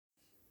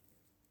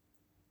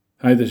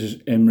Hi, this is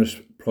Emrys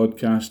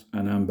Podcast,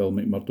 and I'm Bill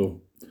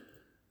McMurdo.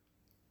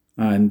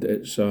 And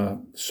it's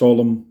a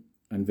solemn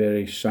and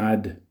very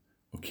sad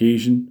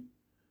occasion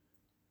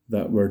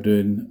that we're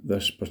doing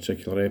this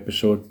particular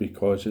episode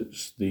because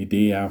it's the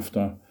day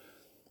after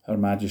Her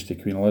Majesty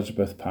Queen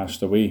Elizabeth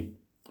passed away.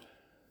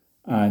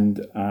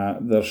 And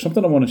there's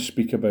something I want to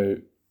speak about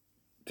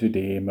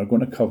today, and we're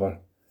going to cover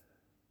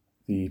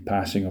the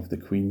passing of the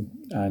Queen.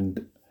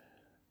 And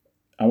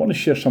I want to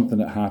share something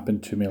that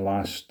happened to me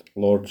last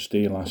Lord's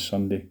Day, last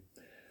Sunday,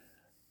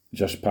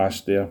 just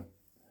past there.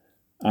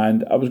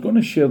 And I was going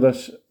to share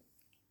this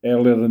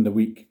earlier in the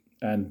week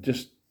and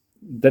just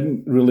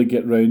didn't really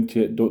get round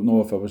to it. Don't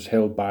know if I was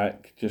held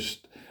back.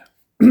 Just,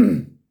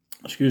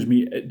 excuse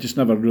me, it just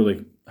never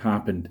really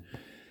happened.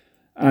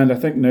 And I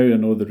think now I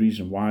know the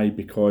reason why,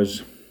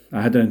 because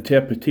I had an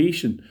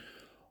interpretation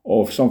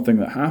of something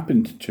that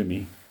happened to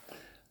me.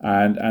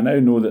 And I now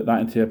know that that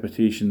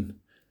interpretation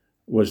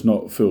was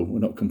not full,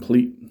 not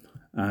complete.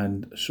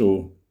 And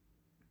so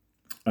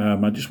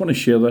I just want to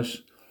share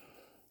this.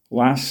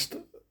 Last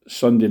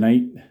Sunday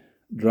night,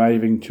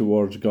 driving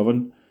towards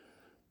Govan,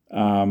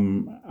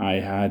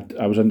 I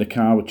was in the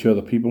car with two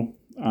other people,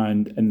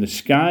 and in the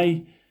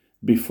sky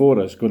before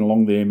us, going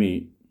along the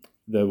M8,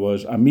 there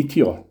was a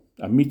meteor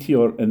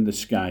in the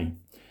sky,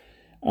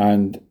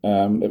 and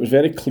it was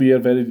very clear,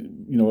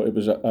 it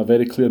was a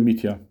very clear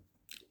meteor.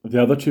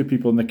 The other two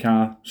people in the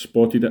car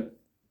spotted it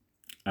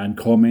and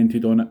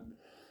commented on it.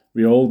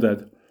 We all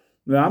did.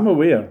 Now, I'm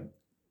aware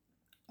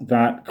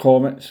that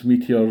comets,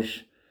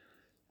 meteors,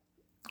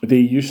 they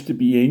used to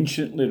be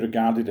anciently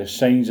regarded as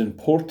signs and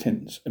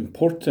portents,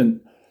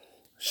 important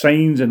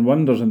signs and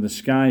wonders in the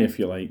sky, if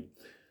you like,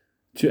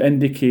 to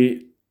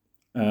indicate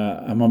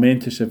a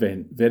momentous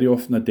event, very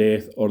often a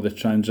death or the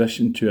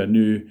transition to a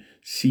new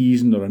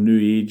season or a new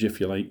age, if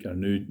you like, or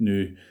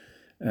new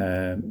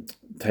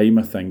time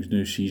of things,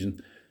 new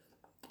season.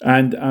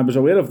 And I was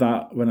aware of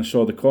that when I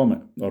saw the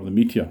comet or the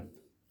meteor.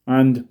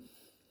 And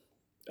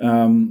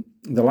the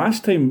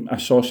last time I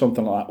saw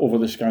something like that over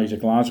the skies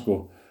of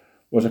Glasgow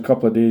was a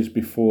couple of days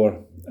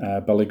before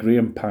Billy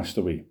Graham passed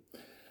away.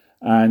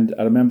 And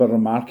I remember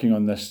remarking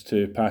on this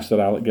to Pastor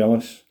Alec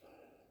Gillis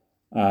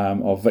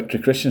of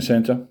Victory Christian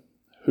Centre,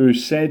 who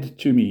said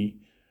to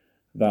me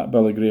that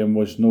Billy Graham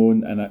was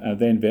known, and I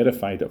then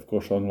verified it, of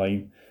course,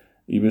 online,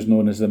 he was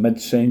known as the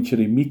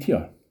mid-century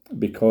meteor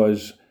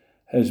because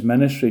his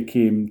ministry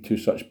came to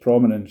such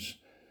prominence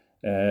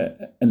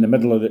in the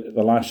middle of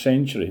the last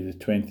century, the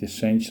 20th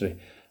century.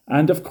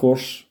 And of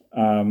course,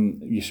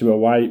 you say, well,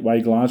 why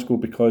Glasgow?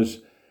 Because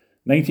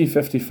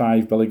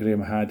 1955, Billy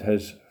Graham had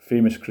his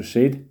famous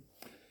crusade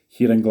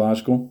here in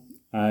Glasgow,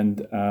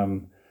 and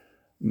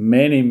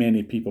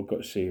many people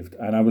got saved.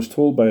 And I was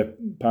told by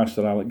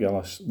Pastor Alec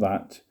Gillis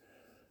that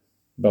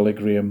Billy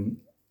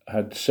Graham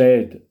had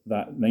said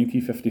that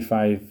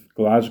 1955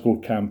 Glasgow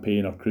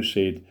campaign or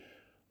crusade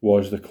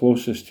was the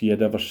closest he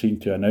had ever seen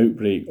to an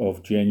outbreak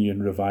of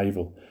genuine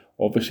revival.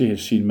 Obviously,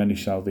 he's seen many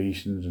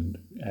salvations and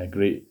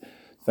great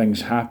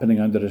things happening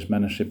under his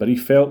ministry, but he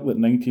felt that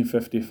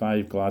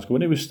 1955 Glasgow,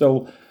 when he was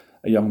still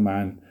a young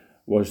man,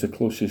 was the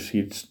closest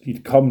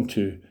he'd come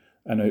to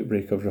an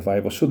outbreak of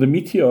revival. So the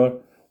meteor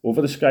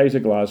over the skies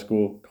of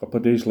Glasgow, a couple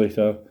of days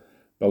later,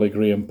 Billy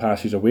Graham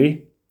passes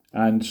away,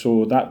 and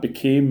so that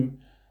became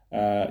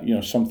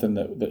something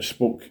that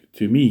spoke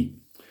to me.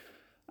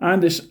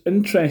 And it's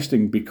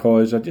interesting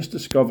because I just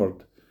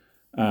discovered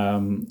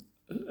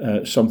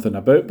something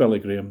about Billy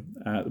Graham,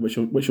 which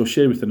I'll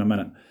share with you in a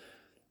minute.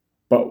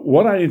 But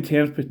what I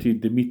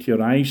interpreted the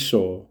meteor I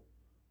saw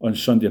on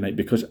Sunday night,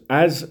 because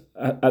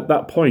at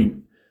that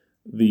point,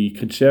 the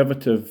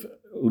Conservative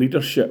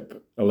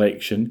leadership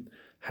election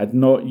had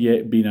not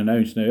yet been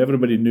announced. Now,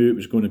 everybody knew it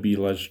was going to be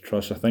Liz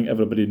Truss. I think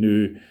everybody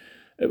knew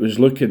it was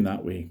looking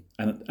that way.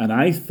 And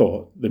I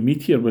thought the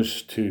meteor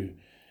was to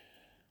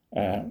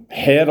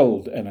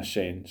herald, in a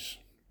sense,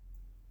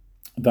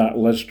 that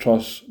Liz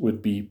Truss would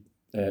be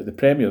the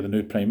Premier, the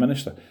new Prime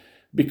Minister,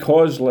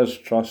 because Liz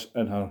Truss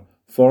in her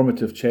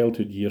formative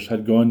childhood years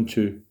had gone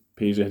to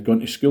Paisley, had gone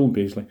to school in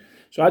Paisley.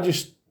 So I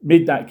just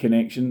made that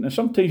connection, and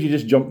sometimes you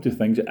just jump to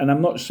things, and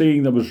I'm not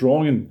saying there was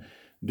wrong in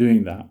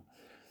doing that,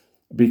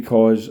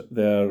 because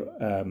there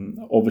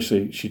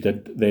obviously she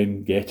did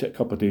then get it a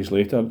couple of days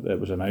later. It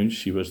was announced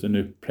she was the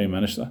new Prime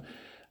Minister.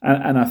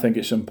 And I think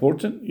it's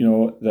important,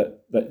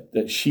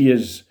 that she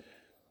is,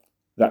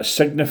 that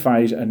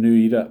signifies a new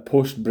era,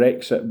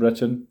 post-Brexit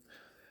Britain.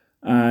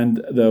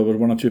 And there were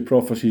one or two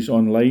prophecies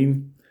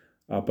online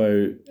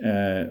about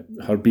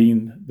her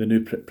being the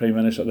new Prime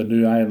Minister, the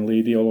new Iron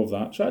Lady, all of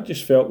that. So I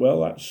just felt,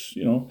 well, that's,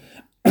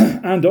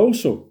 and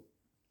also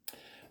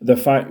the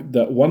fact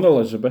that one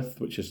Elizabeth,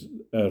 which is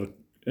our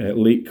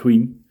late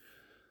Queen,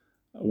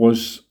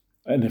 was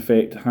in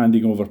effect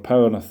handing over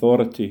power and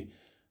authority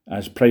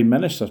as Prime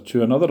Minister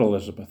to another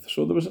Elizabeth.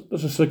 So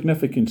there's a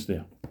significance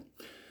there.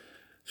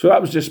 So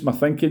that was just my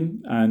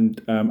thinking, and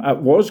I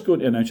was going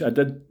to announce it. I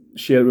did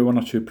share it with one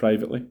or two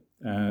privately,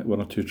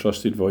 one or two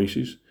trusted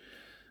voices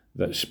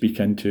that speak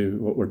into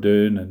what we're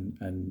doing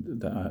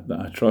and that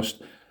I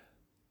trust.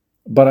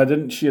 but I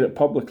didn't share it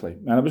publicly.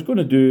 And I was going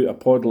to do a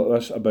pod like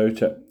this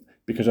about it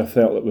because I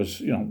felt it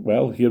was,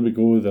 well, here we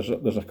go,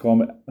 there's a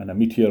comet and a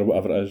meteor or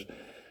whatever it is.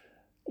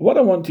 What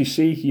I want to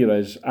say here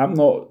is I'm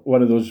not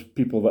one of those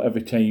people that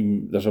every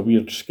time there's a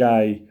weird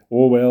sky,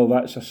 oh, well,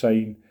 that's a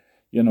sign.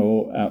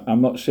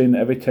 I'm not saying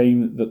that every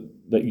time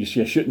that you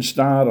see a shooting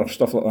star or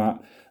stuff like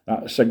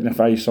that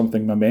signifies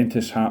something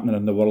momentous happening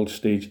on the world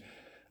stage.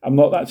 I'm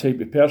not that type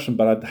of person,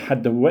 but I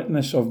had the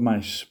witness of my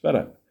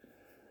spirit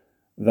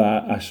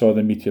that I saw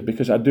the meteor,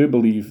 because I do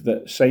believe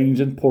that signs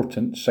in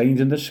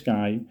the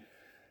sky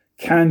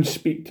can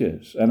speak to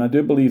us. And I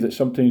do believe that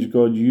sometimes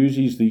God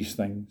uses these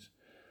things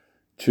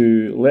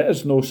to let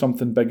us know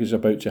something big is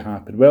about to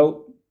happen.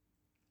 Well,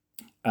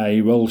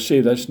 I will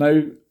say this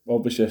now,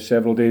 obviously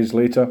several days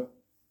later,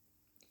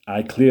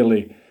 I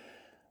clearly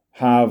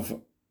have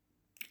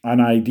an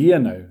idea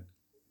now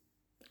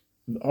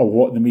of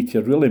what the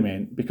meteor really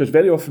meant, because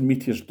very often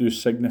meteors do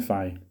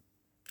signify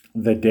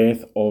the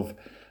death of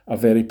a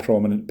very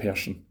prominent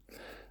person.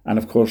 And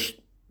of course,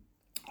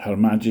 Her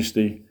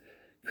Majesty,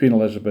 Queen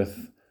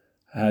Elizabeth,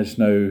 has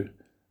now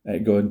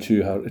gone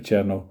to her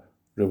eternal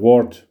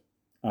reward.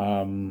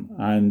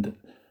 And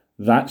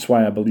that's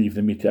why I believe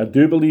the meteor. I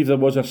do believe there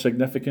was a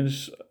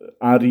significance,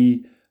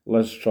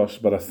 Liz Truss,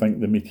 but I think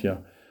the meteor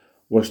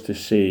was to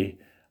say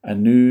a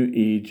new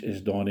age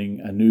is dawning,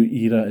 a new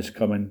era is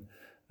coming,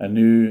 a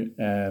new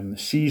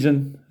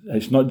season.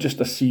 It's not just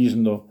a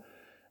season though.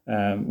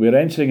 We're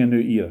entering a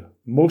new era.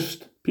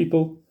 Most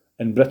people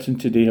in Britain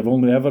today have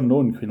only ever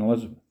known Queen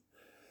Elizabeth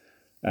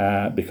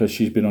because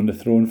she's been on the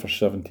throne for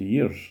 70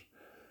 years.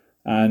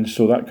 And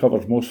so that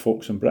covers most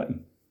folks in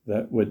Britain.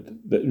 That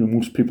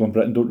most people in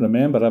Britain don't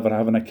remember ever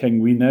having a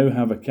king. We now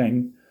have a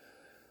king.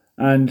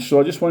 And so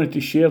I just wanted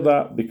to share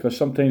that, because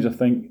sometimes I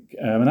think,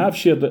 and I've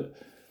shared it,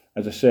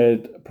 as I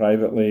said,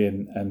 privately,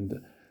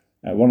 and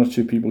one or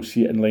two people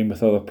see it in line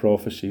with other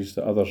prophecies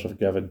that others have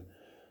given.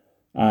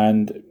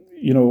 And,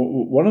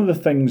 one of the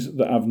things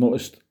that I've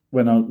noticed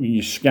when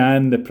you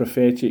scan the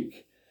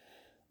prophetic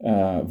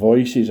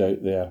voices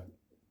out there,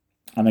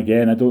 and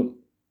again, I don't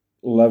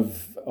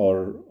live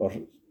or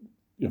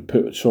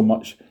put so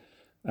much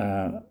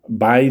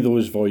by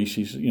those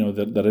voices.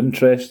 They're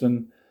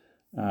interesting,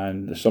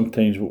 and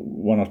sometimes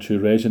one or two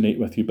resonate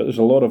with you, but there's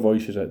a lot of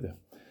voices out there.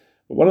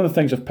 But one of the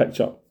things I've picked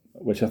up,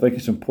 which I think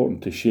is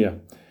important to share,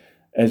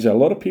 is a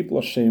lot of people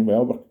are saying,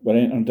 well, we're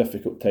entering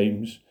difficult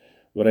times,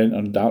 we're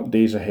entering dark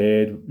days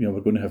ahead,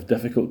 we're going to have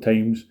difficult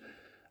times.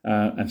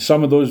 And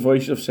some of those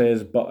voices have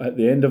said, but at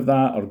the end of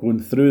that, or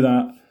going through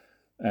that,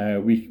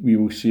 we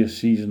will see a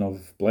season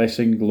of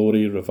blessing,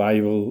 glory,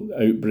 revival,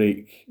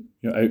 outbreak,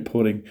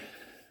 outpouring.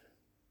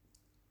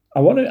 I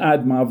want to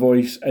add my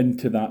voice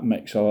into that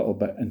mix a little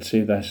bit and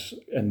say this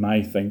in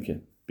my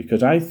thinking,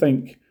 because I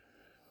think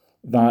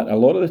that a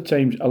lot of the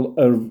times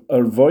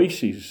our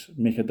voices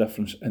make a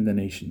difference in the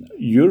nation.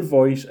 Your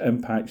voice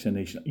impacts the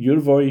nation.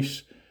 Your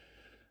voice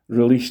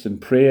released in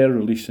prayer,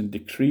 released in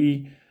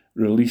decree,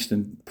 released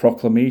in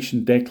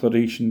proclamation,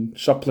 declaration,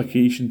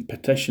 supplication,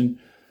 petition,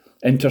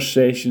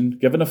 intercession,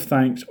 giving of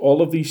thanks,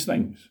 all of these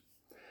things,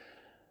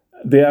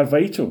 they are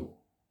vital,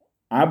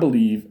 I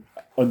believe,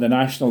 on the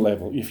national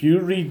level. If you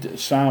read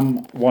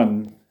Psalm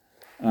 1,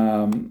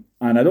 and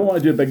I don't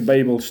want to do a big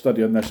Bible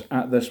study on this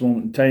at this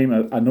moment in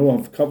time. I know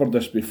I've covered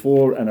this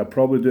before, and I'll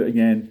probably do it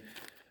again,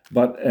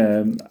 but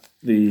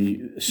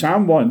the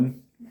Psalm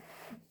 1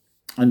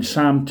 and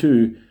Psalm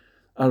 2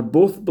 are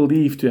both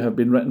believed to have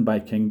been written by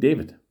King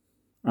David.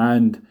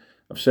 And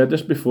I've said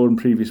this before in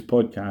previous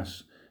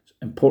podcasts. It's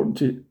important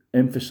to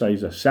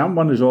emphasise this. Psalm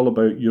 1 is all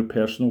about your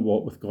personal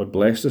walk with God.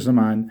 Blessed is the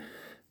man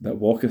that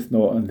walketh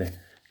not in the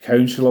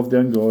counsel of the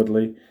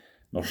ungodly,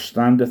 nor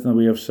standeth in the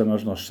way of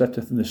sinners, nor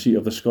sitteth in the seat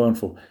of the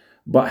scornful.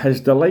 But his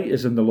delight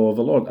is in the law of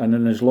the Lord, and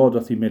in his law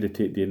doth he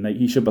meditate day and night.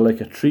 He shall be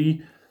like a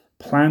tree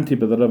planted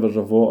by the rivers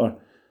of water,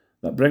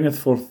 that bringeth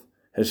forth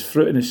his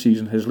fruit in his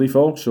season. His leaf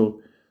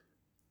also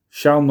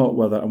shall not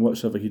wither, and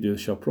whatsoever he doeth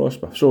shall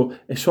prosper. So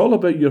it's all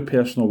about your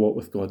personal walk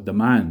with God, the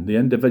man, the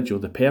individual,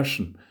 the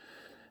person.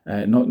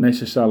 Not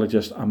necessarily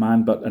just a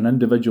man, but an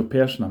individual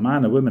person, a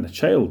man, a woman, a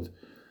child,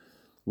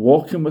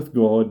 walking with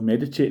God,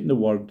 meditating the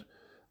word,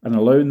 and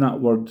allowing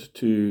that word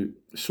to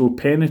so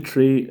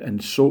penetrate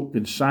and soak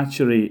and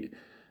saturate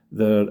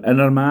their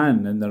inner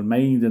man and their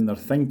mind and their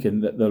thinking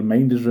that their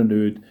mind is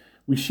renewed.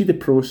 We see the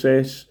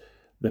process,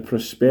 the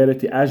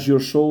prosperity, as your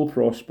soul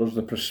prospers,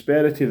 the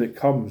prosperity that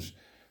comes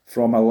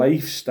from a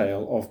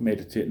lifestyle of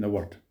meditating the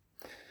word.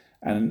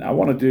 And I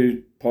want to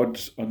do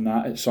pods on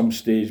that at some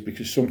stage,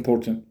 because it's so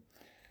important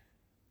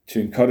to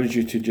encourage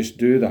you to just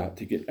do that,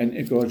 to get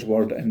into God's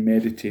word and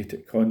meditate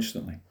it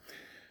constantly.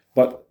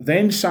 But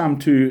then Psalm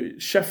 2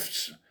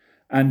 shifts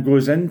and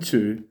goes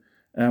into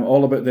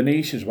all about the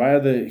nations. Why are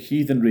the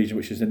heathen region,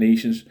 which is the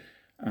nations,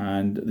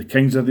 and the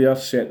kings of the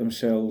earth set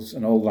themselves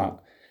and all that.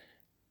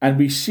 And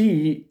we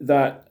see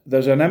that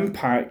there's an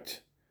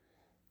impact.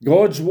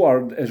 God's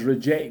word is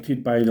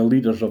rejected by the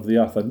leaders of the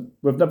earth. And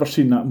we've never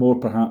seen that more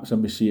perhaps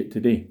than we see it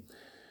today.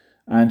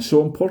 And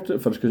so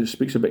important for us, because it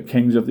speaks about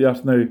kings of the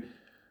earth. Now,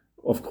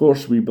 of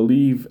course, we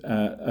believe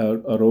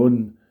our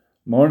own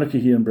monarchy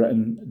here in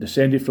Britain,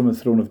 descended from the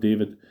throne of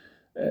David,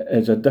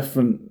 is a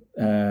different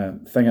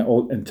thing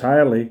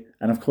entirely,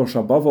 and of course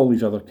above all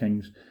these other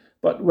kings.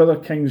 But whether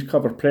kings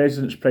cover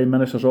presidents, prime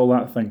ministers, all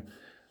that thing,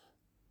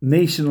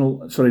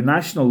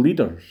 national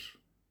leaders.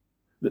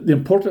 The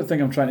important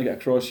thing I'm trying to get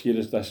across here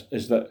is this: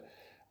 is that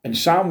in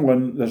Psalm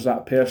 1 there's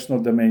that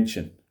personal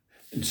dimension.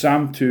 In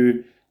Psalm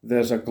 2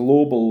 there's a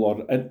global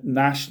or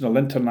national,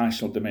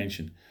 international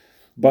dimension.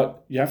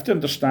 But you have to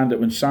understand that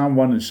when Psalm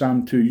 1 and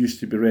Psalm 2 used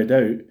to be read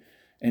out,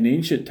 in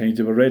ancient times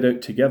they were read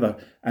out together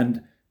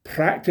and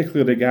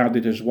practically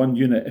regarded as one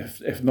unit,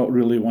 if not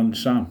really one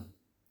psalm.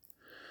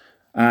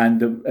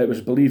 And it was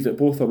believed that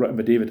both are written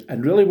by David.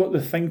 And really what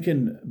the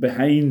thinking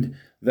behind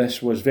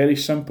this was very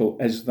simple,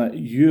 is that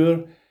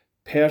your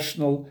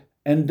personal,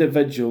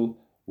 individual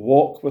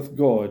walk with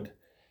God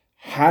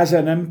has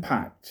an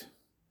impact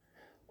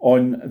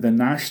on the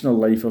national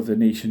life of the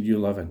nation you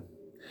live in.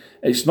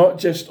 It's not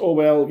just,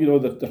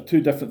 they're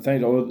two different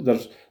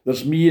things.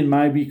 There's me in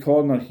my wee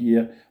corner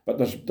here, but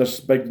there's this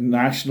big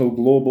national,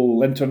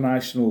 global,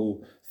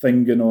 international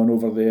thing going on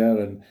over there.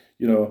 And,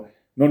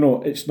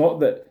 no, it's not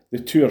that the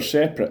two are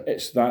separate.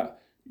 It's that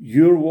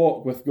your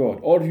walk with God,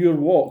 or your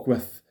walk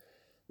with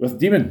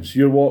demons,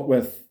 your walk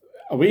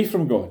away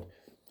from God,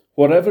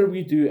 whatever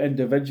we do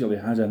individually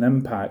has an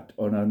impact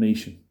on our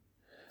nation.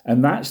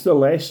 And that's the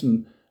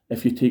lesson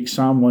if you take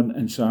Psalm 1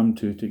 and Psalm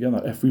 2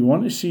 together. If we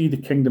want to see the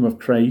kingdom of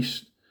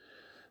Christ,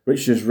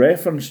 which is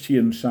referenced here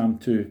in Psalm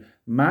 2,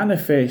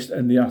 manifest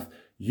in the earth,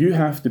 you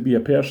have to be a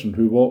person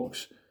who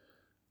walks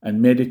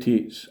and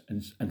meditates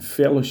and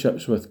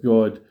fellowships with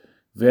God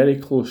very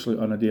closely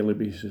on a daily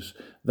basis.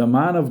 The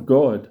man of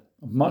God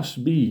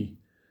must be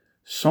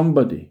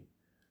somebody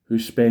who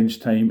spends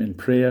time in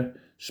prayer,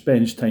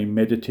 spends time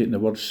meditating the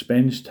word,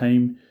 spends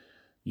time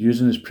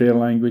using his prayer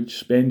language,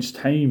 spends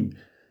time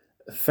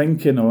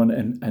thinking on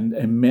and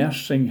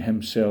immersing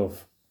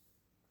himself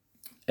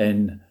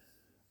in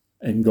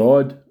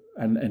God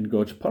and in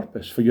God's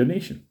purpose for your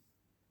nation.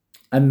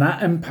 And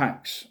that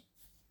impacts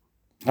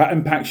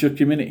your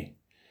community.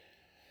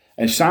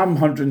 In Psalm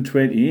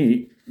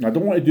 128, I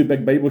don't want to do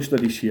big Bible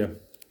studies here.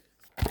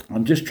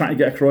 I'm just trying to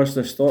get across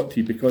this thought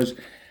to you, because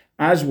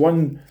as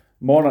one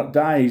monarch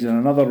dies and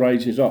another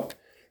rises up,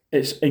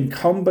 it's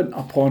incumbent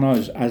upon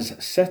us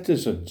as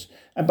citizens.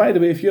 And by the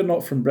way, if you're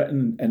not from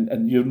Britain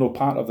and you're no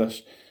part of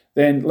this,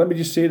 then let me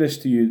just say this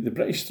to you. The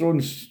British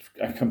throne's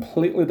a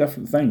completely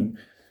different thing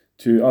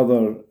to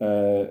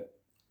other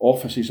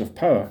offices of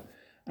power.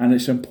 And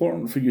it's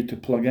important for you to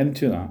plug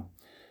into that.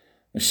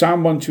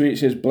 Psalm 128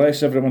 says,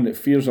 "Bless everyone that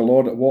fears the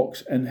Lord, that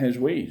walks in his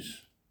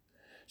ways."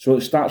 So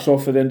it starts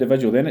off with the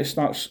individual. Then it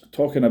starts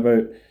talking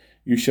about,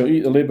 "You shall eat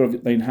the labour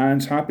of thine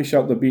hands. Happy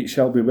shalt thou be, it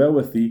shall be well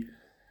with thee."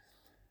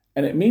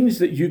 And it means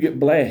that you get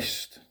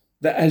blessed.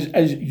 That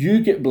as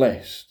you get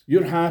blessed,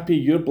 you're happy,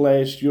 you're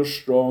blessed, you're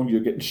strong, you're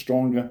getting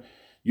stronger.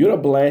 You're a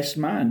blessed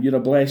man. You're a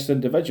blessed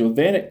individual.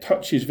 Then it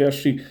touches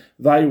verse 3.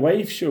 "Thy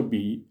wife shall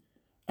be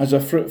as a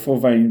fruitful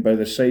vine by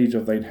the sides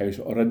of thine house,"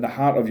 or in the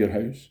heart of your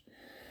house.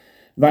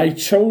 "Thy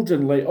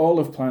children like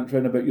olive plants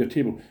round about your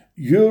table."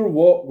 Your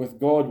walk with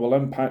God will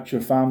impact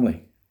your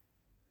family.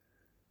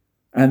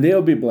 And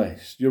they'll be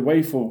blessed. Your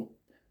wife will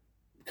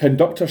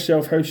conduct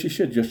herself how she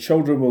should. Your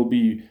children will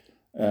be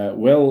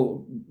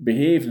well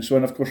behaved, and so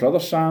on. Of course, other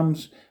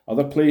psalms,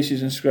 other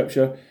places in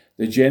Scripture,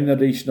 "The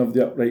generation of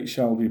the upright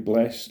shall be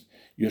blessed.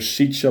 Your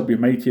seed shall be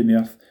mighty in the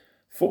earth."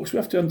 Folks, we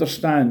have to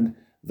understand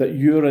that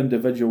your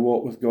individual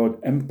walk with God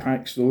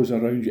impacts those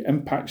around you,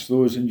 impacts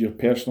those in your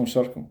personal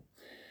circle.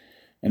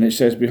 And it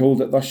says, "Behold,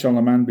 that thus shall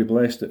a man be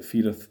blessed that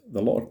feareth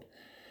the Lord.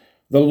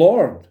 The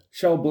Lord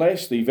shall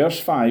bless thee." Verse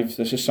 5,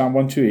 this is Psalm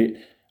 128,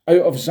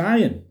 "out of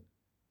Zion."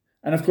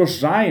 And of course,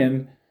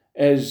 Zion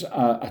is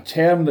a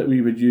term that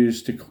we would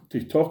use to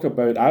talk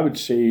about, I would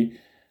say,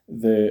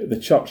 the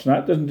church. And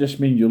that doesn't just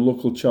mean your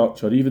local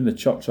church or even the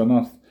church on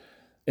earth.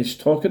 It's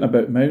talking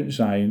about Mount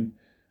Zion,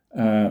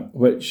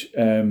 which,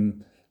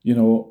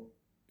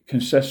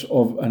 consists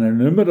of an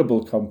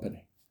innumerable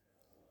company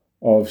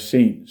of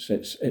saints.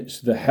 It's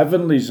the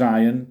heavenly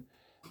Zion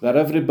that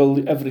every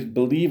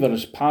believer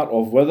is part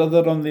of, whether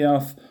they're on the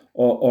earth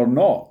or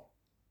not.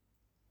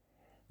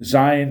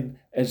 Zion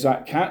is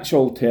that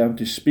catch-all term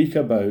to speak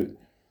about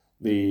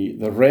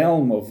the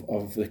realm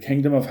of the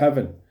kingdom of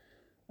heaven,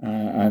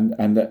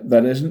 and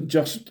that isn't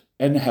just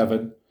in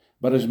heaven,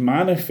 but is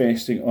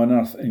manifesting on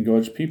earth in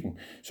God's people.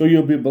 So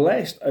you'll be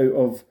blessed out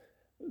of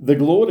the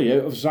glory,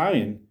 out of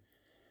Zion.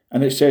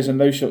 And it says, "And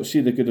thou shalt see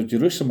the good of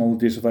Jerusalem all the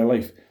days of thy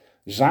life."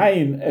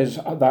 Zion is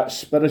that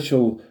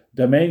spiritual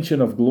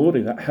dimension of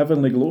glory, that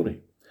heavenly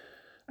glory.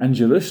 And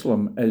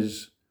Jerusalem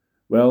is,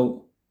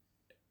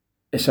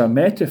 it's a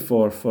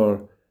metaphor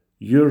for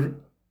your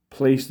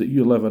place that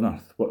you live on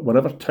earth,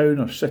 whatever town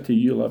or city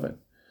you live in.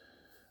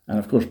 And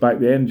of course, back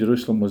then,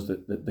 Jerusalem was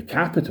the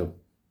capital.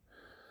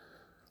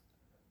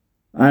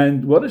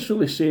 And what it's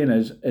really saying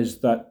is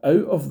that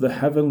out of the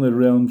heavenly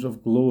realms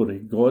of glory,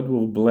 God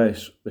will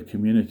bless the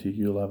community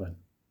you live in.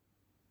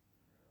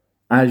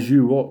 as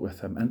you walk with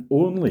him, and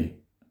only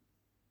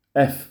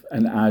if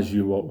and as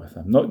you walk with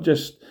him. Not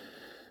just,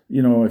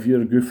 if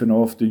you're goofing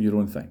off doing your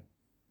own thing.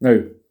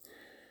 Now,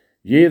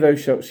 yea, thou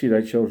shalt see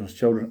thy children's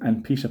children,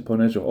 and peace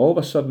upon Israel. All of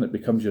a sudden it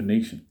becomes your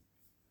nation.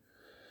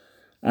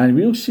 And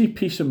we'll see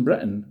peace in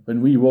Britain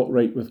when we walk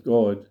right with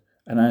God.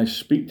 And I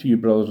speak to you,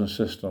 brothers and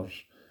sisters,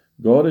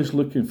 God is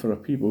looking for a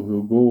people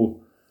who will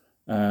go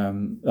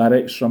that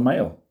extra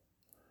mile.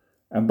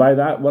 And by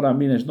that, what I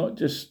mean is not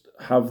just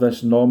have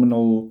this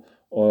nominal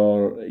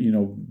or,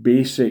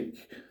 basic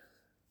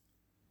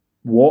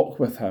walk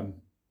with him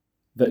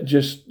that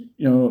just,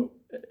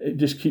 it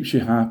just keeps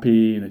you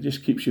happy and it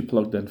just keeps you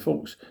plugged in.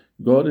 Folks,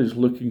 God is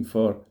looking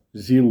for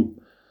zeal.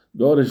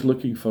 God is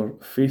looking for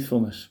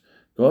faithfulness.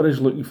 God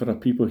is looking for a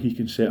people he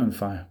can set on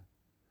fire.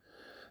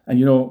 And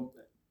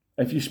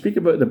if you speak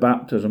about the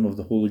baptism of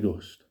the Holy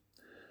Ghost,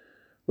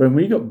 when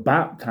we got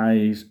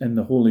baptized in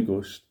the Holy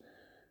Ghost,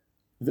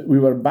 that we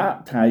were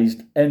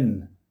baptized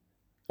in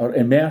or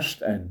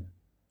immersed in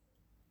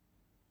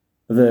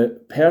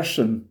the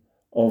person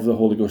of the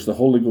Holy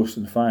Ghost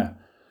and fire.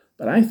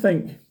 But I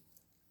think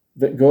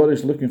that God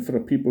is looking for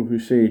a people who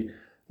say,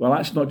 well,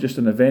 that's not just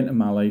an event in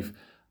my life.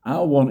 I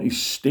want to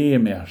stay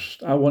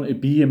immersed. I want to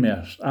be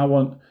immersed. I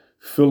want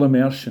full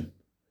immersion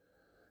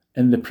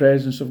in the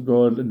presence of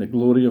God, in the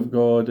glory of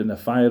God, in the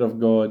fire of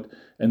God,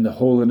 in the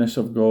holiness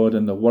of God,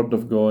 in the word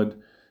of God,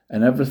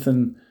 and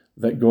everything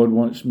that God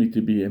wants me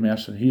to be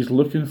immersed in. He's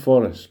looking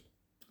for us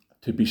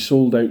to be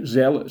sold out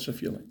zealots,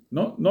 if you like.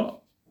 Not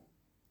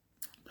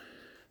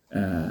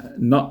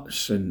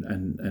nuts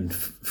and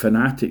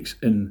fanatics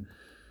in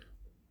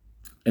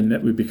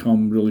that we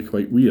become really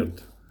quite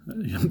weird.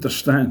 You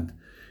understand?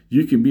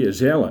 You can be a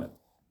zealot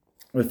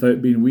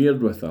without being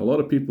weird with it. A lot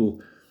of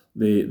people,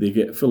 they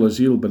get full of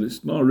zeal, but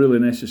it's not really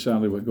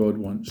necessarily what God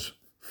wants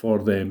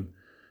for them,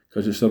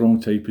 because it's the wrong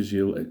type of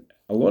zeal.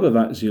 A lot of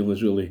that zeal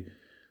is really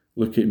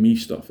look at me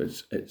stuff.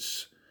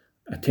 It's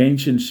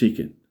attention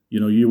seeking.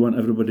 You want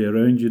everybody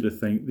around you to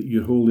think that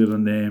you're holier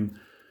than them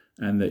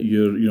and that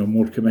you're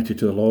more committed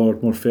to the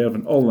Lord, more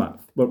fervent, all that.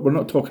 But we're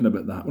not talking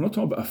about that. We're not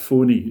talking about a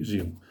phony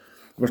zeal.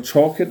 We're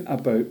talking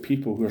about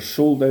people who are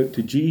sold out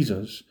to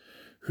Jesus,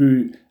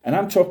 who, and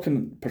I'm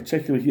talking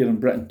particularly here in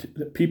Britain,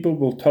 that people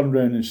will turn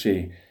around and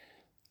say,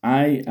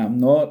 I am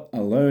not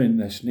allowing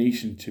this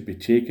nation to be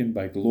taken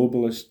by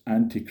globalist,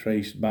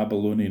 antichrist,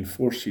 Babylonian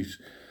forces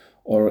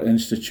or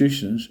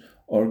institutions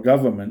or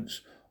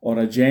governments or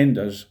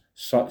agendas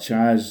such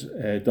as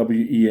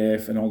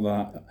WEF and all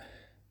that,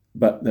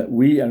 but that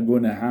we are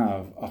going to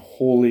have a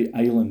holy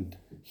island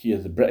here.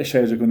 The British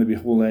Isles are going to be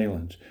holy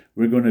islands.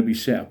 We're going to be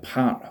set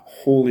apart,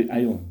 holy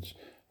islands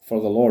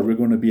for the Lord. We're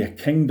going to be a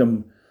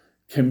kingdom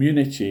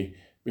community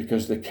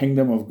because the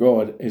kingdom of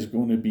God is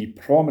going to be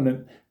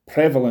prominent,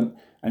 prevalent,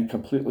 and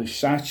completely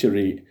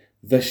saturate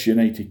this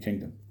United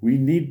Kingdom. We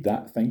need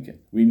that thinking.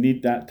 We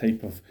need that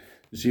type of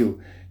zeal.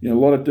 A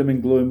lot of doom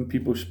and gloom,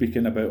 people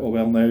speaking about,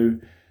 now,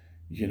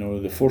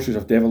 the forces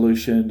of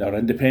devolution or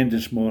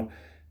independence more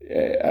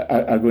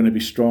are going to be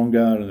stronger,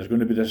 and there's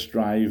going to be this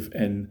drive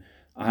in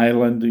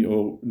Ireland.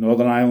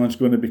 Northern Ireland's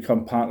going to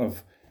become part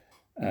of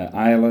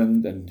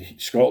Ireland, and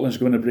Scotland's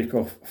going to break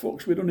off.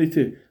 Folks, we don't need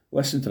to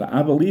listen to that.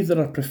 I believe there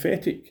are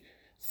prophetic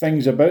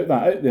things about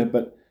that out there,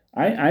 but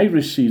I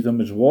receive them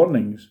as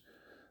warnings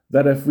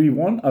that if we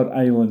want our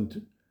isles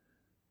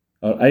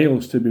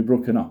to be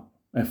broken up,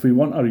 if we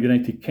want our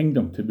United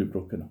Kingdom to be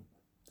broken up.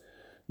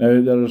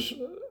 Now, there's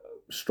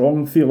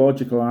strong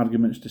theological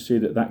arguments to say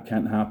that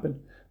can't happen,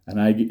 and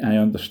I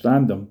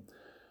understand them,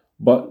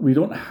 but we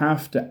don't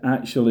have to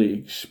actually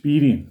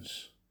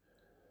experience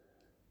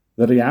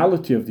the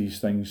reality of these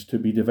things to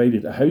be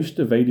divided. A house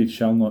divided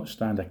shall not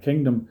stand. A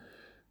kingdom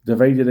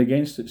divided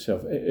against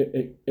itself,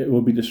 it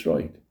will be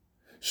destroyed.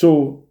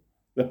 So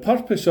the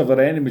purpose of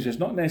our enemies is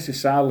not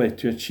necessarily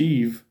to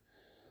achieve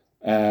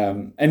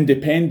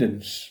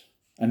independence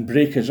and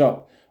break us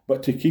up,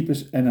 but to keep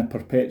us in a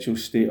perpetual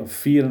state of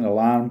fear and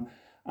alarm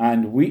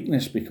and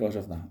weakness because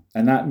of that.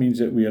 And that means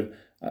that we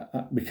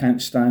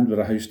can't stand with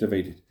a house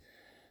divided.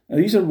 Now,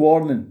 these are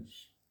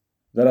warnings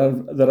that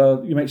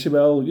are. You might say,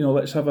 well,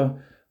 let's have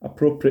a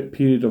appropriate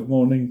period of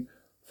mourning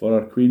for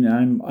our Queen.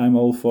 I'm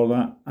all for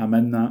that. I'm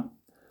in that.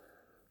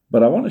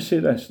 But I want to say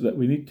this, that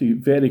we need to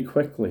very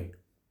quickly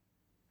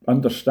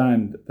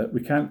understand that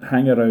we can't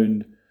hang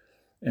around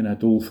in a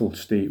doleful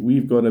state.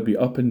 We've got to be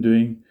up and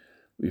doing.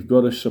 We've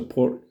got to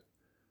support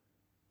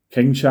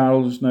King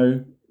Charles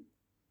now.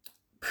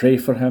 Pray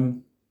for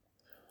him.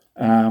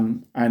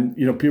 And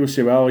people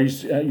say, well,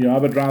 I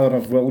would rather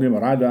have William,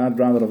 or I'd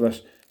rather have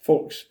this.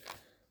 Folks,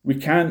 we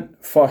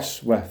can't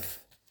fuss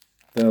with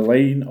the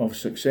line of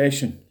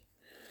succession.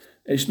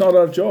 It's not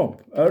our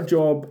job. Our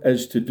job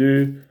is to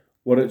do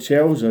what it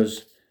tells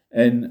us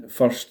in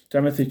 1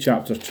 Timothy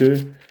chapter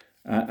 2.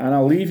 And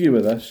I'll leave you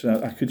with this.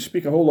 I could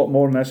speak a whole lot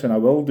more on this, and I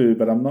will do,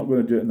 but I'm not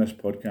going to do it in this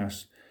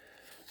podcast,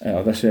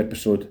 or this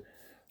episode.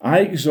 I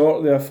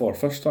exhort, therefore,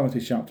 1 Timothy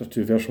chapter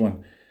 2, verse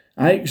 1.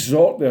 I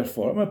exhort,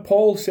 therefore. When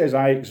Paul says,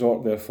 I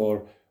exhort,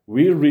 therefore,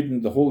 we're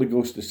reading the Holy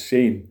Ghost is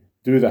saying,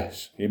 do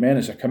this. Amen.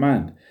 It's a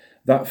command.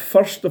 that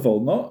first of all,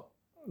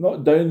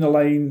 not down the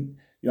line,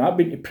 I've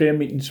been to prayer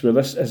meetings where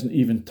this isn't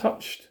even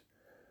touched.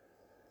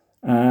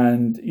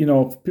 And,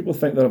 people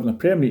think they're having a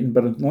prayer meeting,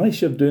 but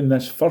unless you're doing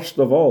this first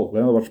of all,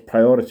 in other words,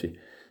 priority,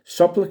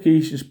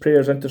 supplications,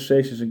 prayers,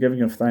 intercessions, and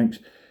giving of thanks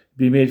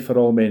be made for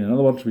all men. In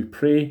other words, we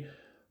pray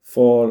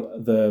for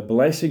the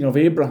blessing of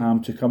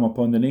Abraham to come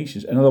upon the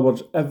nations. In other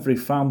words, every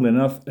family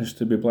on earth is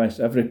to be blessed.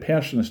 Every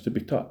person is to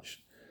be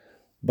touched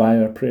by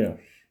our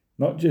prayers.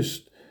 Not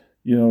just,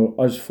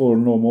 us four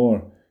no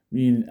more,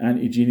 me and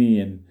Auntie Jeannie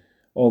and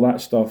all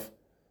that stuff,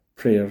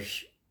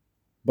 prayers,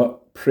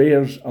 but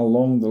prayers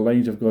along the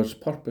lines of God's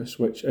purpose,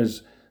 which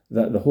is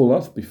that the whole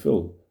earth be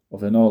full of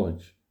the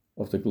knowledge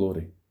of the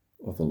glory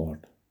of the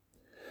Lord.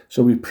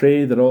 So we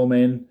pray that all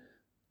men,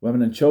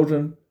 women and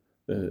children,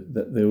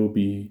 that they will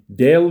be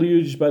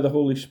deluged by the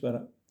Holy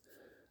Spirit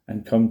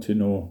and come to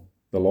know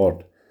the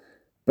Lord.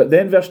 But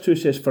then verse 2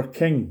 says, for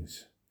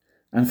kings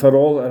and for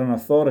all that are in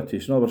authority,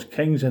 so in other words,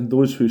 kings and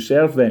those who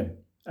serve them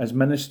as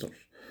ministers,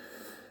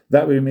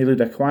 that we may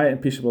lead a quiet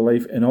and peaceable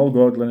life in all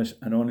godliness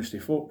and honesty.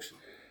 Folks,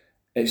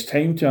 it's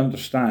time to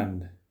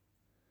understand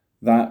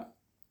that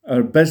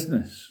our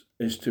business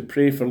is to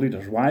pray for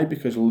leaders. Why?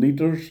 Because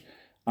leaders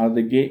are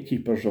the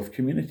gatekeepers of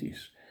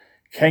communities.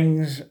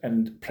 Kings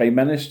and prime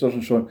ministers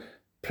and so on,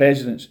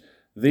 presidents,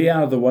 they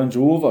are the ones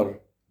over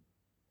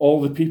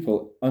all the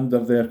people under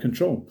their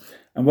control.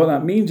 And what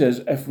that means is,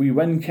 if we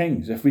win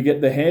kings, if we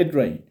get the head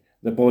right,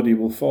 the body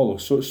will follow.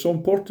 So it's so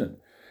important.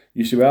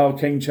 You say, well,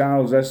 King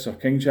Charles this or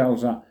King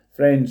Charles that.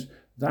 Friends,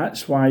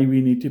 that's why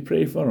we need to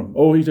pray for him.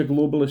 Oh, he's a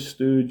globalist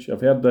stooge.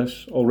 I've heard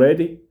this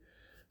already.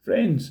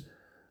 Friends,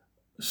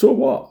 so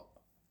what?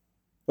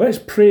 Let's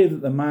pray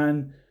that the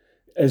man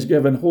is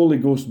given Holy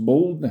Ghost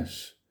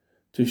boldness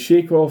to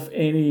shake off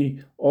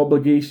any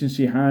obligations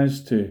he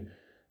has to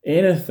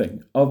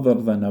anything other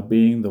than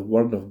obeying the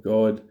word of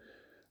God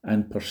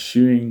and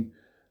pursuing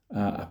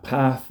a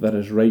path that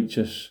is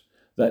righteous,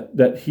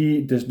 that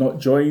he does not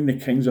join the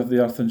kings of the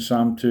earth in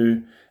Psalm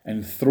 2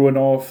 and throwing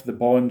off the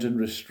bonds and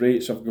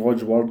restraints of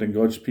God's word and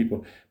God's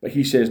people. But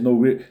he says,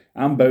 no,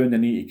 I'm bound the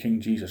knee to King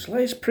Jesus.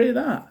 Let's pray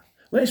that.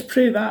 Let's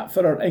pray that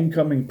for our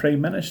incoming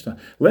Prime Minister.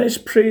 Let's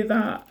pray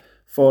that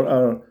for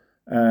our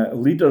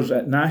leaders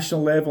at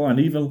national level and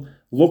even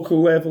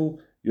local level,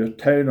 your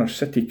town or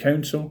city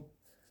council.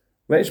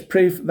 Let's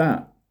pray for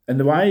that.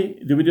 And why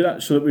do we do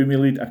that? So that we may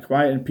lead a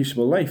quiet and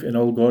peaceable life in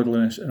all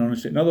godliness and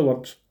honesty. In other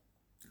words,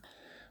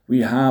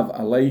 we have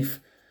a life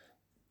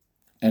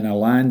in a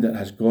land that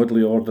has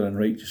godly order and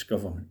righteous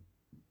government.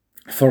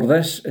 For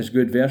this is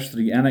good, verse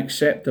 3, and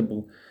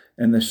acceptable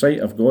in the sight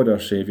of God our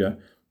Saviour,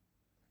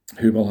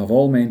 who will have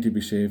all men to be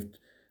saved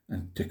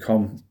and to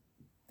come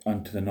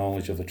unto the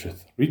knowledge of the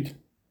truth. Read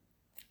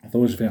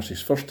those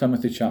verses, 1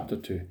 Timothy chapter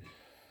 2,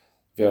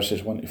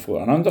 verses 1 to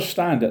 4, and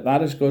understand that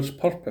that is God's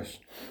purpose,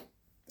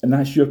 and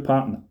that's your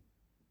partner,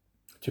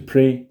 to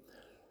pray,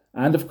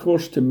 and of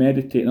course to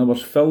meditate. In other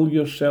words, fill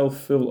yourself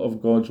full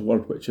of God's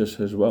word, which is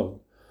his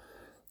will,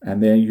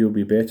 and then you'll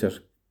be better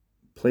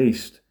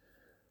placed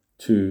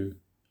to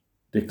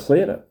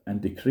declare it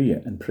and decree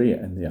it and pray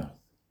it in the earth.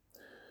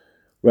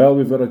 Well,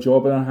 we've got a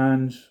job in our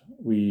hands,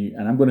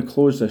 and I'm going to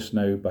close this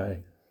now by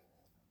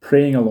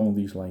praying along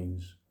these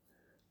lines,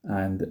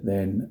 and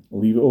then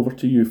leave it over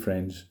to you,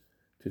 friends,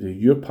 to do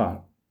your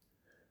part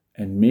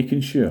in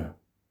making sure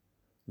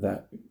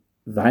that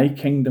thy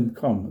kingdom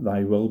come,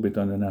 thy will be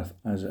done on earth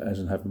as it is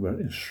in heaven. We're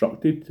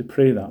instructed to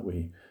pray that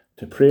way,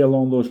 to pray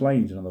along those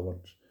lines, in other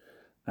words.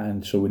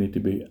 And so we need to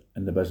be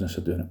in the business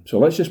of doing it. So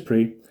let's just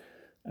pray,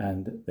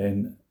 and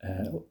then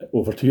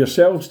over to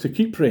yourselves to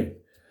keep praying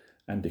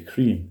and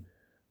decreeing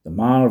the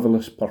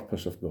marvellous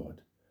purpose of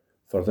God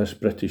for this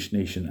British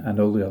nation and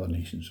all the other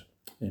nations.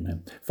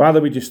 Amen.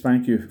 Father, we just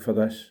thank you for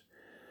this,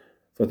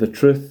 for the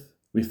truth.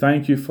 We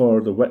thank you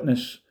for the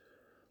witness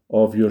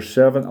of your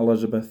servant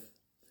Elizabeth.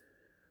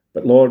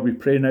 But Lord, we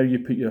pray now you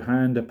put your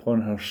hand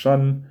upon her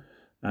son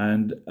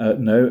and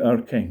now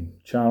our King,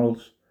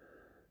 Charles,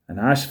 and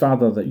ask,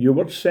 Father, that your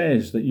word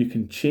says that you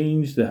can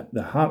change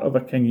the heart of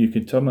a king, you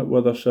can turn it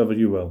whithersoever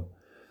you will.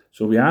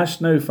 So we ask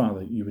now,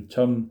 Father, you would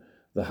turn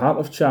the heart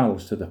of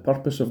Charles to the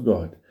purpose of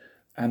God,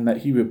 and that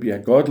he would be a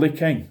godly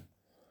king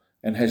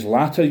in his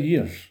latter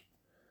years,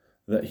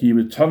 that he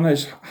would turn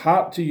his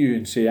heart to you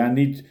and say, I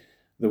need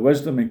the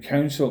wisdom and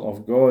counsel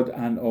of God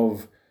and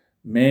of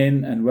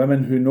men and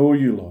women who know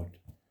you, Lord.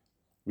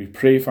 We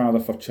pray, Father,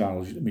 for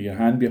Charles. May your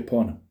hand be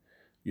upon him.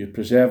 You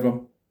preserve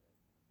him,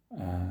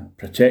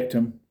 protect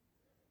him,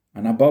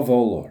 and above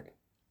all, Lord,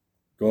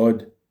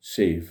 God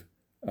save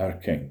our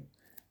King.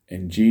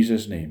 In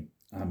Jesus' name,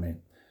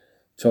 amen.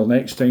 Till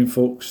next time,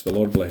 folks, the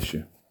Lord bless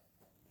you.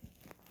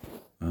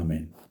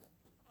 Amen.